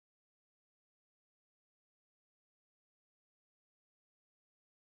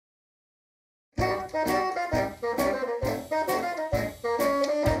In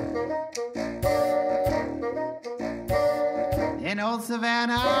old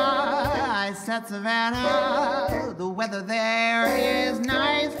Savannah, I said Savannah, the weather there is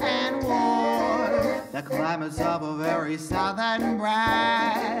nice and warm. The climate's of a very southern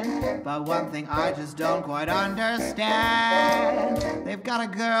brand, but one thing I just don't quite understand. They've got a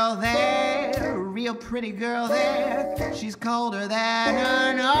girl there, a real pretty girl there. She's colder than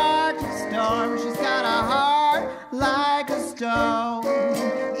an Arctic storm. She's got a heart like a stone.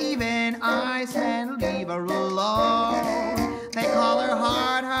 Even Iceland leave her alone. They call her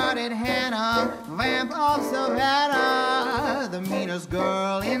hard-hearted Hannah, vamp of Savannah, the meanest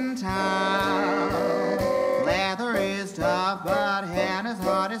girl in town. Leather is tough, but Hannah's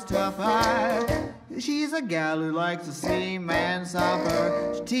heart is tougher. She's a gal who likes to see men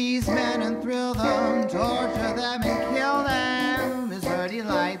suffer. She tease men and thrill them, torture them and kill them, is her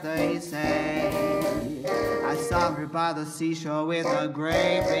delight, they say. I saw her by the seashore with a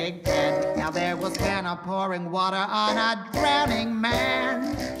great big pen. Now there was Hannah pouring water on a drowning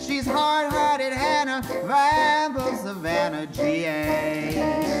man. She's hard-hearted Hannah, vamp of Savannah,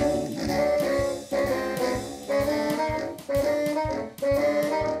 GA.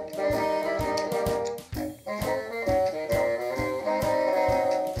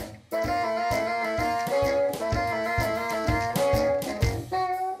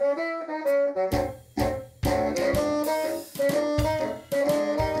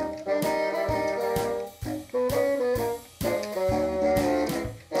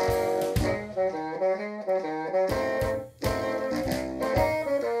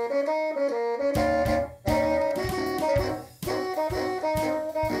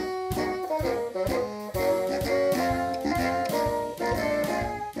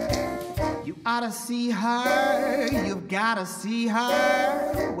 Gotta see her, you've gotta see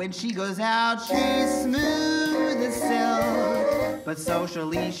her. When she goes out, she's smooth as silk, but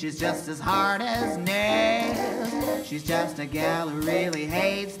socially she's just as hard as nails. She's just a gal who really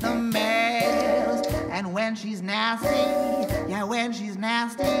hates the males. And when she's nasty, yeah, when she's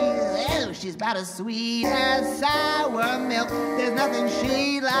nasty, oh, she's about as sweet as sour milk. There's nothing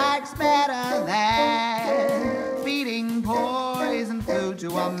she likes better than feeding poison food to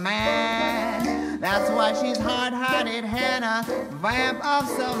a man. That's why she's hard-hearted Hannah, vamp of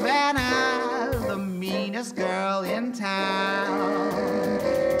Savannah, the meanest girl in town.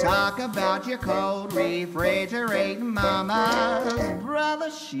 Talk about your cold refrigerating mamas. Brother,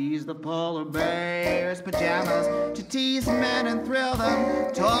 she's the polar bear's pajamas. To tease men and thrill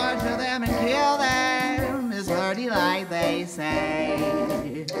them, torture them and kill them, is her delight, they say.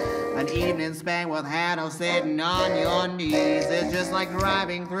 An evening spent with Hannah sitting on your knees is just like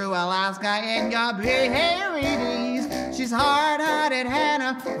driving through Alaska in your Beheries. She's hard-hearted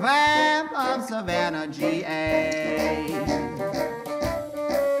Hannah, vamp of Savannah, GA.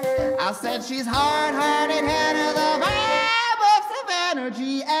 I said she's hard-hearted Hannah, the vamp of Savannah,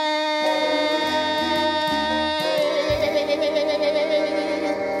 GA.